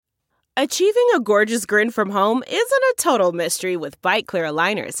Achieving a gorgeous grin from home isn't a total mystery with Bite Clear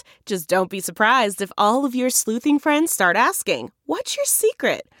aligners. Just don't be surprised if all of your sleuthing friends start asking, "What's your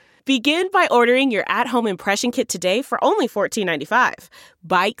secret?" Begin by ordering your at-home impression kit today for only $14.95.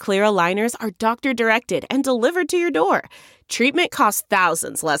 Bite Clear aligners are doctor-directed and delivered to your door. Treatment costs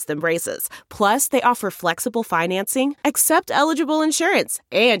thousands less than braces. Plus, they offer flexible financing, accept eligible insurance,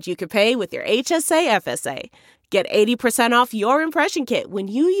 and you can pay with your HSA FSA. Get 80% off your impression kit when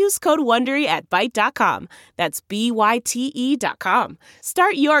you use code WONDERY at Byte.com. That's BYTE.com.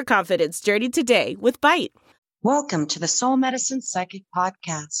 Start your confidence journey today with Byte. Welcome to the Soul Medicine Psychic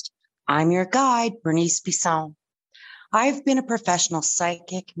Podcast. I'm your guide, Bernice Bisson. I've been a professional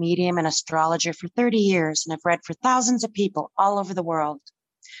psychic, medium, and astrologer for 30 years, and I've read for thousands of people all over the world.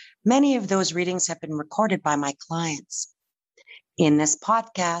 Many of those readings have been recorded by my clients. In this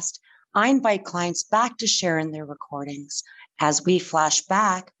podcast, I invite clients back to share in their recordings. As we flash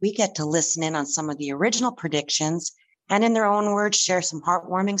back, we get to listen in on some of the original predictions and, in their own words, share some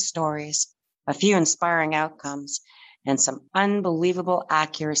heartwarming stories, a few inspiring outcomes, and some unbelievable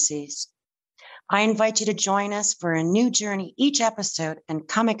accuracies. I invite you to join us for a new journey each episode and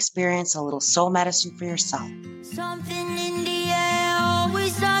come experience a little soul medicine for yourself. Something in the air,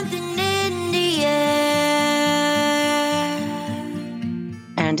 always something in the air.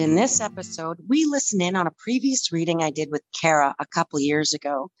 And in this episode, we listen in on a previous reading I did with Kara a couple years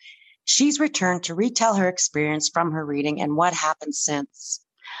ago. She's returned to retell her experience from her reading and what happened since.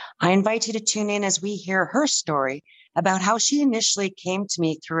 I invite you to tune in as we hear her story about how she initially came to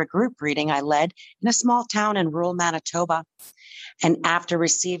me through a group reading I led in a small town in rural Manitoba. And after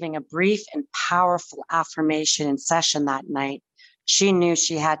receiving a brief and powerful affirmation in session that night, she knew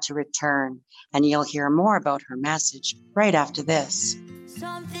she had to return. And you'll hear more about her message right after this.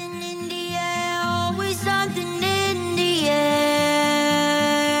 Something in the air, always something in the air.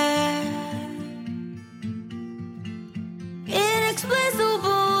 Inexplicable,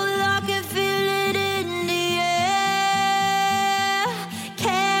 I can feel it in the air.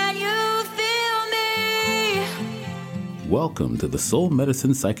 Can you feel me? Welcome to the Soul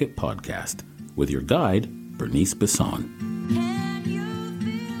Medicine Psychic Podcast with your guide, Bernice Bisson.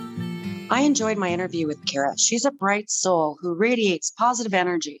 I enjoyed my interview with Kara. She's a bright soul who radiates positive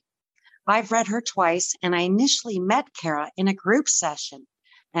energy. I've read her twice, and I initially met Kara in a group session.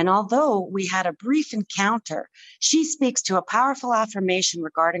 And although we had a brief encounter, she speaks to a powerful affirmation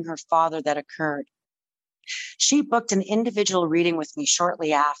regarding her father that occurred. She booked an individual reading with me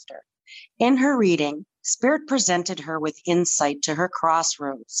shortly after. In her reading, Spirit presented her with insight to her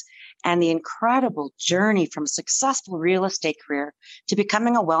crossroads and the incredible journey from a successful real estate career to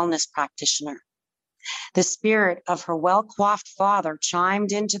becoming a wellness practitioner. The spirit of her well-coiffed father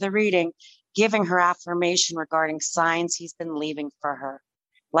chimed into the reading, giving her affirmation regarding signs he's been leaving for her,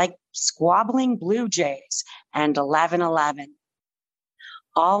 like squabbling blue jays and 1111,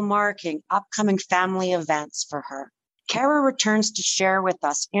 all marking upcoming family events for her. Kara returns to share with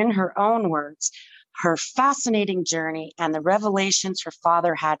us, in her own words, her fascinating journey and the revelations her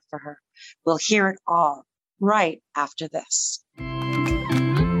father had for her. We'll hear it all right after this.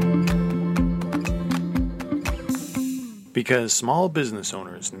 Because small business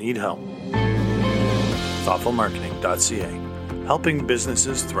owners need help. Thoughtfulmarketing.ca, helping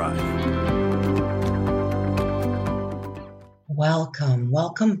businesses thrive.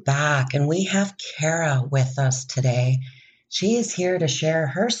 Welcome back. And we have Kara with us today. She is here to share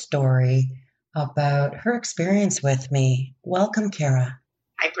her story about her experience with me. Welcome, Kara.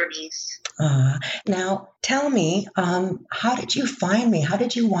 Hi, Bernice. Now, tell me, how did you find me? How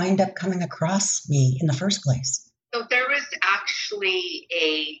did you wind up coming across me in the first place? So there was actually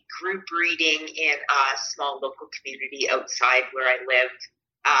a group reading in a small local community outside where I live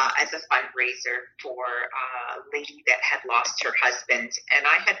as a fundraiser for a lady that had lost her husband. And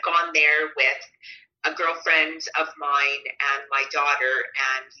I had gone there with a girlfriend of mine and my daughter,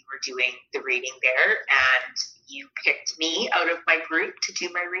 and you were doing the reading there, and you picked me out of my group to do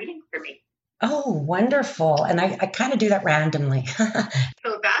my reading for me. Oh, wonderful. And I kind of do that randomly.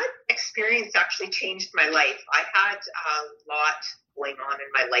 So that experience actually changed my life. I had a lot going on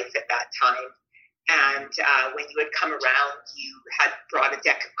in my life at that time. And when you had come around, you had brought a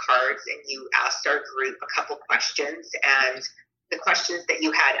deck of cards and you asked our group a couple questions, and the questions that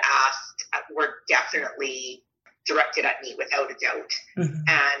you had asked were definitely directed at me without a doubt. Mm-hmm.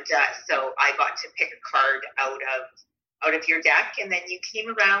 And so I got to pick a card out of your deck, and then you came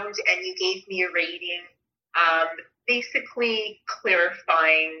around and you gave me a rating, basically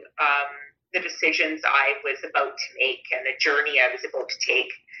clarifying the decisions I was about to make and the journey I was about to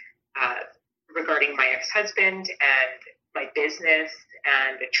take regarding my ex-husband and my business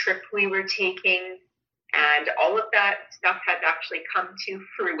and a trip we were taking. And all of that stuff has actually come to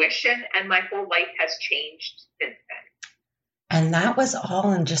fruition, and my whole life has changed since then. And that was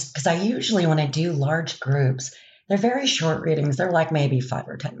all in just because I usually, when I do large groups, they're very short readings. They're like maybe 5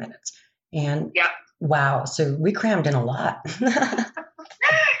 or 10 minutes. And yeah. Wow. So we crammed in a lot.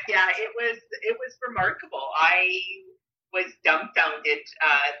 Yeah, it was remarkable. I was dumbfounded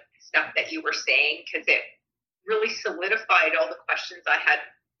stuff that you were saying, because it really solidified all the questions I had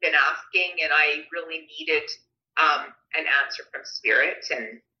been asking, and I really needed an answer from Spirit,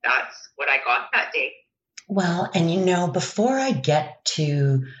 and that's what I got that day. Well, and before I get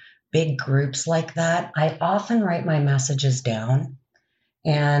to big groups like that, I often write my messages down,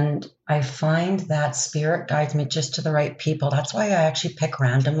 and I find that Spirit guides me just to the right people. That's why I actually pick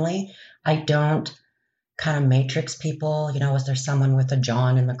randomly. I don't kind of matrix people, was there someone with a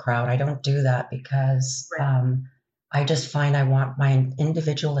John in the crowd? I don't do that because Right. I just find I want my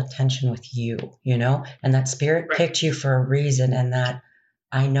individual attention with you, and that Spirit Right. picked you for a reason, and that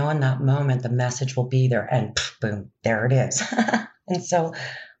I know in that moment the message will be there, and boom, there it is. And so,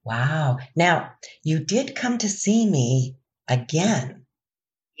 wow. Now, you did come to see me again.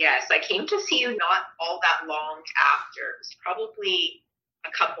 Yes, I came to see you not all that long after. It was probably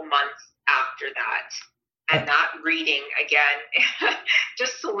a couple months after that. And that reading, again,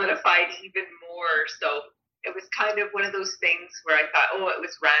 just solidified even more. So it was kind of one of those things where I thought, it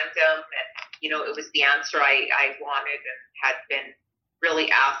was random. And, it was the answer I wanted and had been really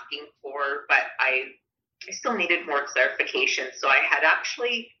asking for. But I still needed more clarification. So I had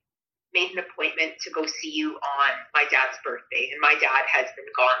actually made an appointment to go see you on my dad's birthday. And my dad has been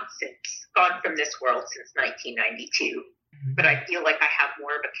gone from this world since 1992. Mm-hmm. But I feel like I have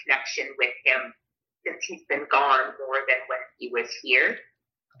more of a connection with him since he's been gone more than when he was here.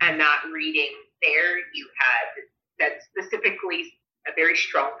 And that reading there, you had said specifically a very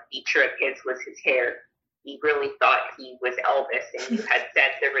strong feature of his was his hair. He really thought he was Elvis. And you had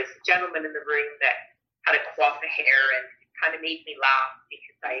said there was a gentleman in the room that had a coif of hair, and kind of made me laugh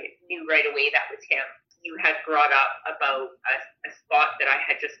because I knew right away that was him. You had brought up about a spot that I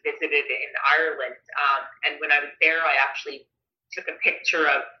had just visited in Ireland. And when I was there, I actually took a picture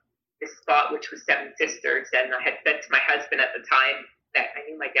of this spot, which was Seven Sisters. And I had said to my husband at the time that I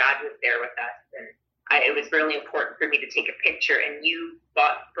knew my dad was there with us. And it was really important for me to take a picture. And you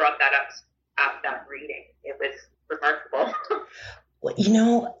brought that up at that reading. It was remarkable.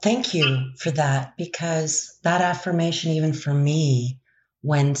 Well, thank you for that, because that affirmation, even for me,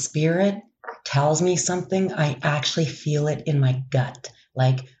 when Spirit tells me something, I actually feel it in my gut.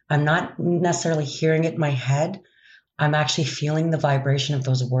 Like, I'm not necessarily hearing it in my head. I'm actually feeling the vibration of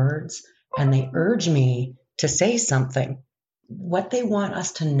those words, and they urge me to say something. What they want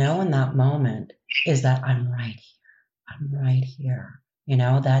us to know in that moment is that I'm right here. I'm right here.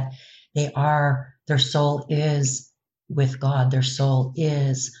 That their soul is with God, their soul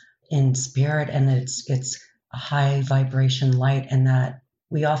is in Spirit, and that it's a high vibration light, and that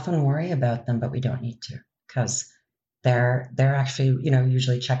we often worry about them, but we don't need to, because they're actually,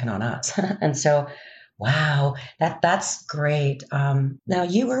 usually checking on us. And so, wow, that's great. Now,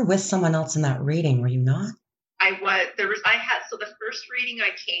 you were with someone else in that reading, were you not? I was. So the first reading I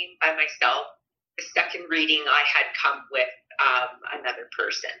came by myself. The second reading I had come with another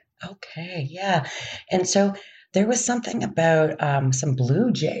person. Okay, yeah. And so there was something about some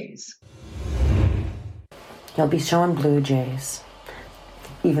blue jays. You'll be showing blue jays.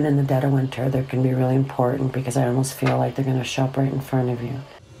 Even in the dead of winter, they can be really important, because I almost feel like they're going to show up right in front of you.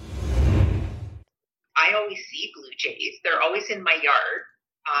 I always see blue jays. They're always in my yard.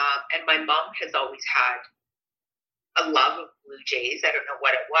 And my mom has always had a love of blue jays. I don't know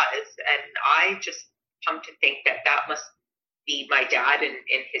what it was. And I just come to think that must be my dad in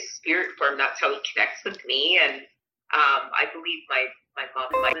his spirit form. That's how he connects with me. And I believe my mom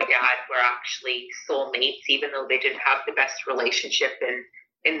and my dad were actually soulmates, even though they didn't have the best relationship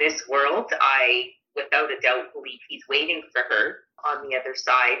in this world. I, without a doubt, believe he's waiting for her on the other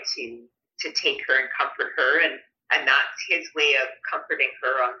side to take her and comfort her. And that's his way of comforting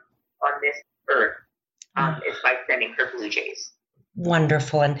her on this earth, is by sending her blue jays.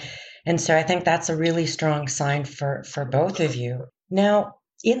 Wonderful. And so I think that's a really strong sign for both of you. Now,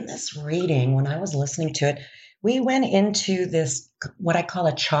 in this reading, when I was listening to it, we went into this, what I call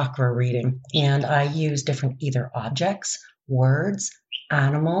a chakra reading, and I use different either objects, words,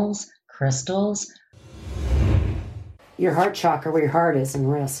 animals, crystals. Your heart chakra, where your heart is,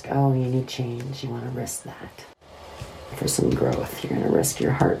 and risk. Oh, you need change. You want to risk that for some growth. You're going to risk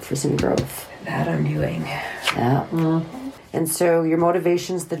your heart for some growth. That I'm doing. Yeah. Mm-hmm. And so your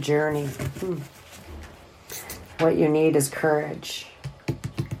motivation's the journey. What you need is courage.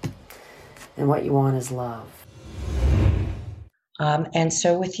 and what you want is love. And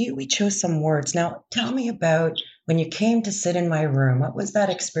so with you, we chose some words. Now, tell me about when you came to sit in my room. What was that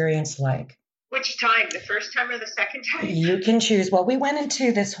experience like? Which time? The first time or the second time? You can choose. Well, we went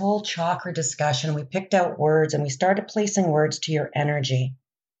into this whole chakra discussion. We picked out words and we started placing words to your energy.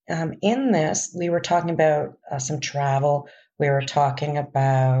 In this, we were talking about some travel. We were talking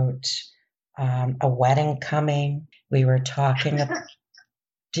about a wedding coming. We were talking about...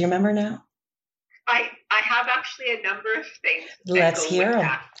 Do you remember now? I have actually a number of things. Let's hear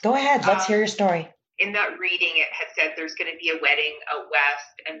them. Go ahead. Let's hear your story. In that reading, it had said there's going to be a wedding out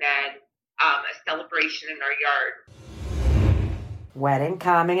west and then a celebration in our yard. Wedding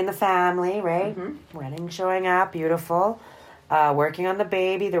coming in the family, right? Mm-hmm. Wedding showing up, beautiful. Working on the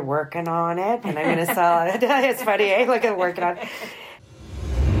baby, they're working on it, and I'm going to sell it. It's funny, eh? Look at working on it.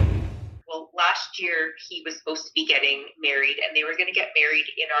 Well, last year he was supposed to be getting married, and they were going to get married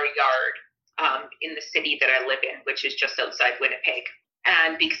in our yard in the city that I live in, which is just outside Winnipeg.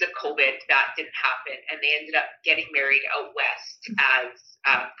 And because of COVID, that didn't happen, and they ended up getting married out west as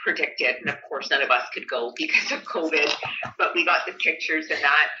predicted. And of course, none of us could go because of COVID, but we got the pictures, and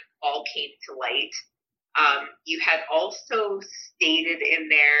that all came to light. You had also stated in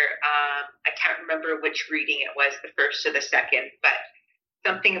there, I can't remember which reading it was, the first or the second, but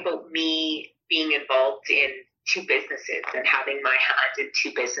something about me being involved in two businesses and having my hand in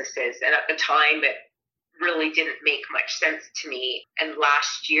two businesses. And at the time, it really didn't make much sense to me. And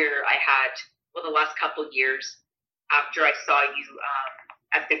last year the last couple of years after I saw you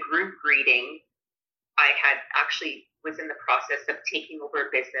at the group reading, I had actually was in the process of taking over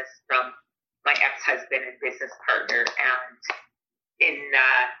a business from my ex-husband and business partner. And in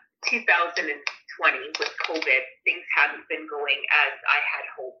 2020 with COVID, things hadn't been going as I had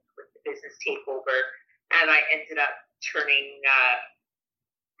hoped with the business takeover. And I ended up turning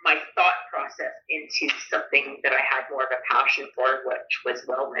my thought process into something that I had more of a passion for, which was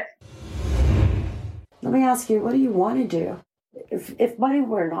wellness. Let me ask you, what do you want to do? If money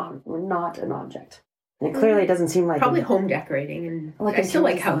were not an object, and it clearly doesn't seem like probably home decorating, and like I still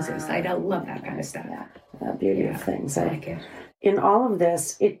like houses. I don't love that kind of stuff. Yeah, beauty of things. I like it. In all of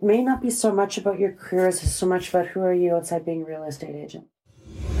this, it may not be so much about your career as so much about who are you outside being a real estate agent.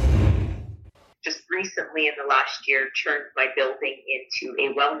 Just recently in the last year, turned my building into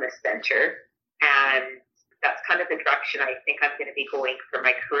a wellness center, and that's kind of the direction I think I'm going to be going for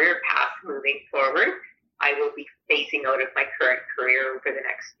my career path moving forward. I will be phasing out of my current career over the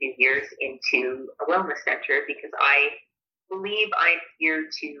next few years into a wellness center because I believe I'm here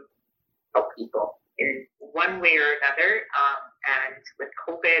to help people in one way or another. And with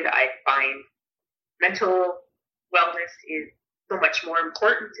COVID, I find mental wellness is so much more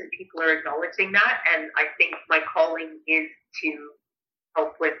important, and people are acknowledging that. And I think my calling is to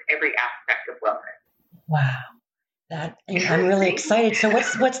help with every aspect of wellness. Wow, I'm really excited. So,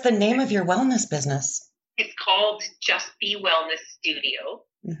 what's the name of your wellness business? It's called Just Be Wellness Studio,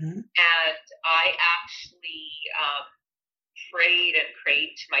 and I actually prayed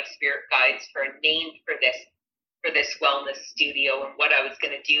to my spirit guides for a name for this wellness studio and what I was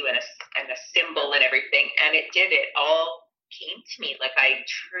going to do and a symbol and everything, and it did. It all came to me. Like, I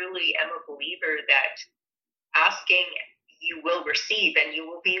truly am a believer that asking, you will receive, and you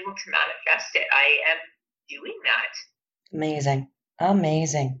will be able to manifest it. I am doing that.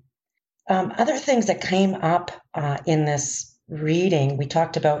 Amazing. Other things that came up in this reading, we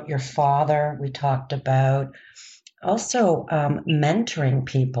talked about your father. We talked about also mentoring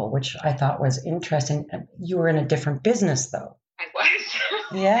people, which I thought was interesting. You were in a different business, though. I was.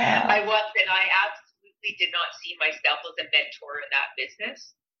 Yeah. I was, and I absolutely did not see myself as a mentor in that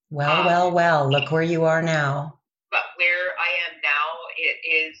business. Well. Look where you are now. But where I am now, it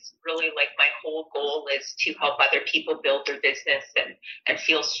is really like my whole goal is to help other people build their business and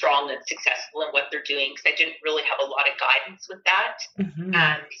feel strong and successful in what they're doing, because I didn't really have a lot of guidance with that.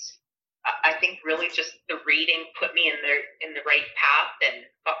 And I think really just the reading put me in the right path and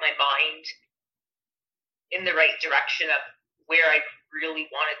got my mind in the right direction of where I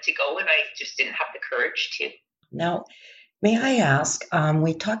really wanted to go, and I just didn't have the courage to. Now, may I ask,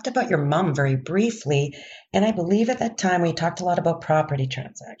 we talked about your mom very briefly, and I believe at that time we talked a lot about property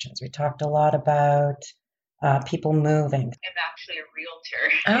transactions. We talked a lot about people moving. I'm actually a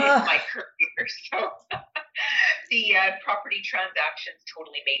realtor in my career, so the property transactions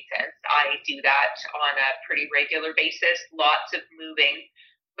totally made sense. I do that on a pretty regular basis, lots of moving.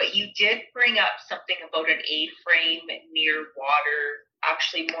 But you did bring up something about an A-frame near water.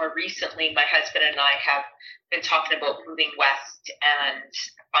 Actually, more recently, my husband and I have been talking about moving west and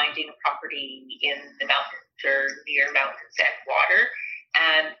finding a property in the mountains or near mountains and water.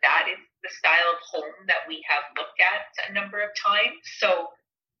 And that is the the style of home that we have looked at a number of times. So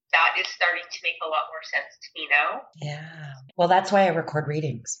that is starting to make a lot more sense to me now. Yeah. Well, that's why I record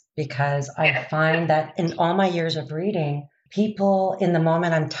readings, because I find that in all my years of reading, people in the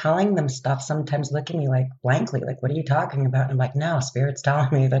moment I'm telling them stuff sometimes look at me like blankly, like, what are you talking about? And I'm like, no, Spirit's telling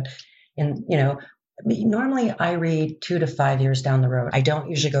me that, normally I read 2 to 5 years down the road. I don't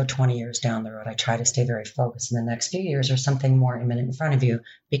usually go 20 years down the road. I try to stay very focused in the next few years or something more imminent in front of you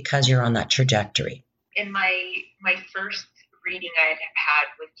because you're on that trajectory. In my first reading I had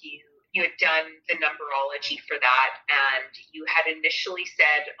with you, you had done the numberology for that, and you had initially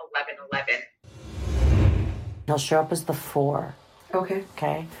said 1111. He'll show up as the 4. Okay.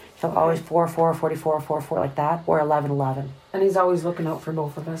 Okay. He'll always 4, 4, 44, 4, 4 like that, or 11, 11. And he's always looking out for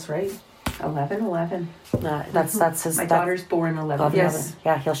both of us, right? 11, 11. That's his. My daughter's born 11. Yes.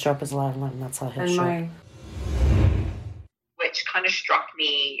 Yeah, he'll show up as 11, 11. That's how he'll show up. Which kind of struck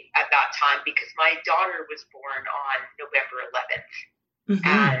me at that time because my daughter was born on November 11th. Mm-hmm.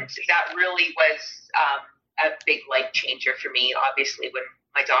 And that really was a big life changer for me, obviously, when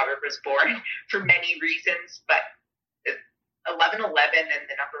my daughter was born for many reasons. But 1111 and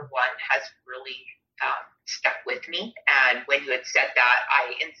the number 1 has really stuck with me. And when you had said that,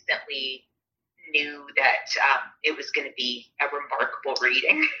 I instantly knew that it was going to be a remarkable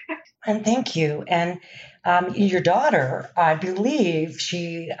reading. And thank you. And your daughter, I believe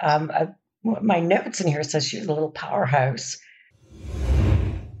she, my notes in here says she's a little powerhouse.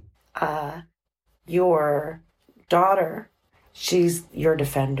 Your daughter, she's your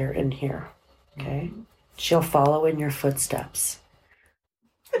defender in here. Okay. Mm-hmm. She'll follow in your footsteps.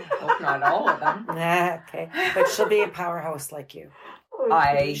 I hope not all of them. Okay. But she'll be a powerhouse like you.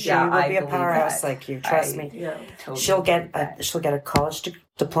 She will be a powerhouse like you. Trust me. Yeah, totally. She'll get a college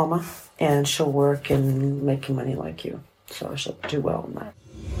diploma, and she'll work and make money like you. So she'll do well in that.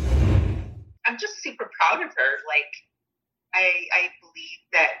 I'm just super proud of her. Like, I believe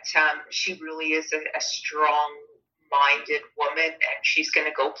that she really is a strong-minded woman, and she's going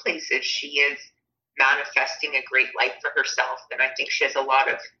to go places. She is manifesting a great life for herself, and I think she has a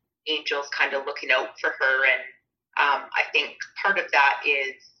lot of angels kind of looking out for her. And I think part of that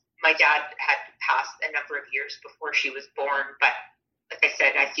is my dad had passed a number of years before she was born, but like I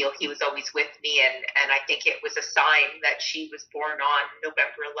said, I feel he was always with me, and I think it was a sign that she was born on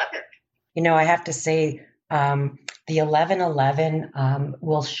November 11th. I have to say, the 1111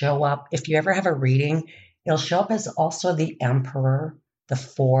 will show up. If you ever have a reading, it'll show up as also the Emperor, the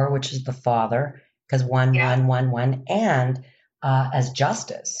 4, which is the father, because 1, 1, 1, 1, and as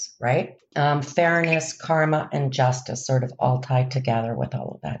justice, right? Fairness, karma, and justice sort of all tied together with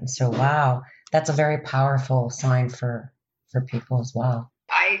all of that. And so, wow, that's a very powerful sign for people as well.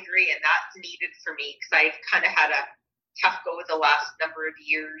 I agree, and that's needed for me because I've kind of had a tough go the last number of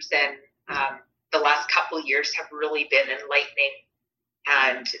years, and the last couple of years have really been enlightening.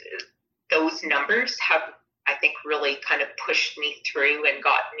 And those numbers have, I think, really kind of pushed me through and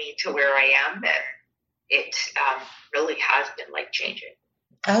got me to where I am, and it really has been life-changing.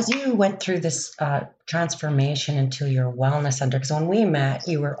 As you went through this transformation into your wellness center, because when we met,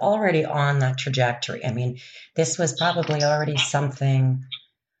 you were already on that trajectory. I mean, this was probably already something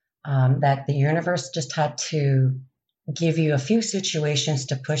that the universe just had to give you a few situations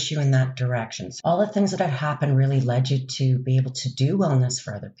to push you in that direction. So all the things that had happened really led you to be able to do wellness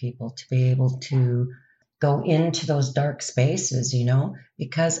for other people, to be able to go into those dark spaces,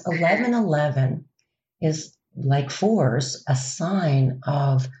 because 1111 is like 4's a sign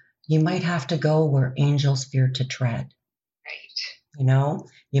of you might have to go where angels fear to tread. Right.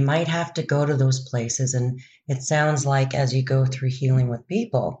 You might have to go to those places. And it sounds like as you go through healing with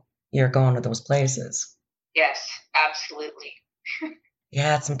people, you're going to those places. Yes, absolutely.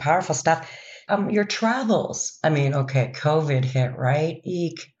 Yeah, it's some powerful stuff. Your travels. I mean, okay, COVID hit, right?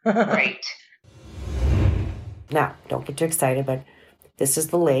 Eek. Right. Now, don't get too excited, but this is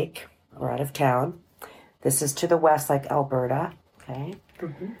the lake. We're out of town. This is to the west, like Alberta, okay?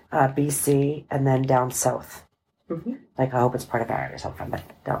 Mm-hmm. BC, and then down south. Mm-hmm. Like, I hope it's part of Ireland or something, but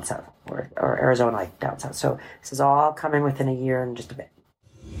down south. Or Arizona, like down south. So this is all coming within a year and just a bit.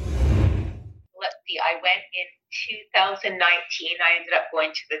 Let's see, I went in 2019. I ended up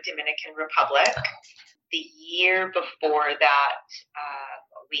going to the Dominican Republic. The year before that,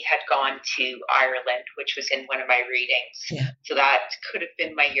 we had gone to Ireland, which was in one of my readings. Yeah. So that could have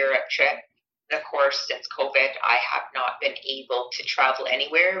been my Europe trip. And of course, since COVID, I have not been able to travel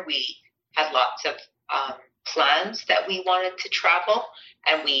anywhere. We had lots of plans that we wanted to travel,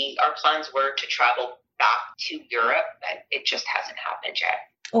 and our plans were to travel back to Europe, but it just hasn't happened yet.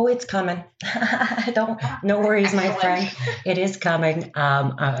 Oh, it's coming. No worries, my friend. It is coming.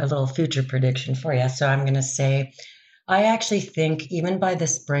 A little future prediction for you. So I'm going to say, I actually think even by the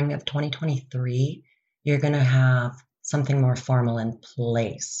spring of 2023, you're going to have something more formal in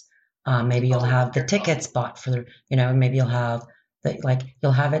place. Maybe you'll have the tickets bought for, maybe you'll have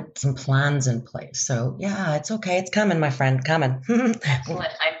you'll have some plans in place. So yeah, it's okay. It's coming, my friend, coming. Excellent.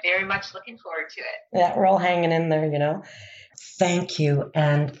 I'm very much looking forward to it. Yeah, we're all hanging in there, Thank you.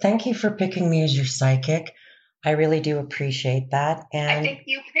 And thank you for picking me as your psychic. I really do appreciate that. And I think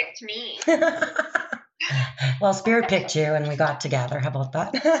you picked me. Well, Spirit picked you and we got together. How about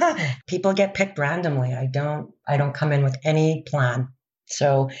that? People get picked randomly. I don't come in with any plan.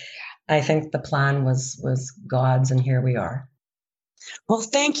 So I think the plan was God's, and here we are. Well,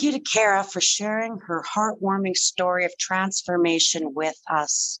 thank you to Kara for sharing her heartwarming story of transformation with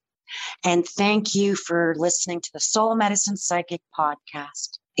us. And thank you for listening to the Soul Medicine Psychic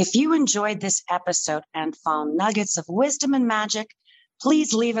Podcast. If you enjoyed this episode and found nuggets of wisdom and magic,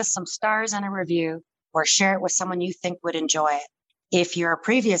 please leave us some stars and a review, or share it with someone you think would enjoy it. If you're a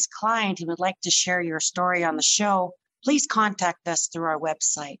previous client and would like to share your story on the show, please contact us through our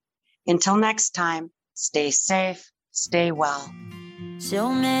website. Until next time, stay safe, stay well.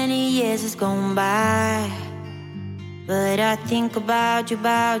 So many years has gone by, but I think about you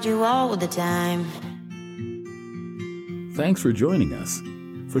all the time. Thanks for joining us.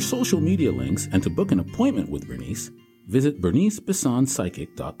 For social media links and to book an appointment with Bernice, visit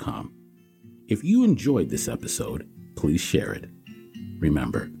BerniceBessonPsychic.com. If you enjoyed this episode, please share it.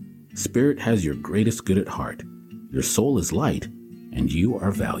 Remember, Spirit has your greatest good at heart. Your soul is light, and you are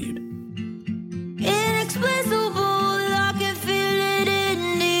valued. Inexplicable, I can feel it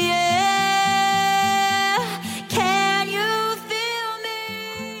in the air. Can you feel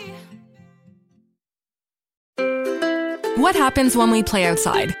me? What happens when we play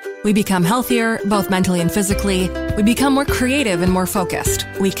outside? We become healthier, both mentally and physically. We become more creative and more focused.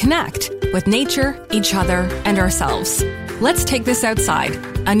 We connect with nature, each other, and ourselves. Let's Take This Outside,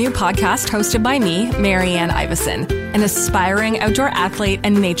 a new podcast hosted by me, Marianne Iveson, an aspiring outdoor athlete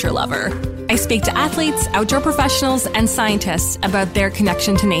and nature lover. I speak to athletes, outdoor professionals, and scientists about their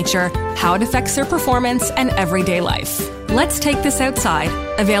connection to nature, how it affects their performance, and everyday life. Let's Take This Outside,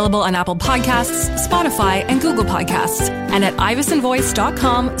 available on Apple Podcasts, Spotify, and Google Podcasts, and at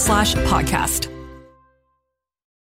ivesonvoice.com/podcast.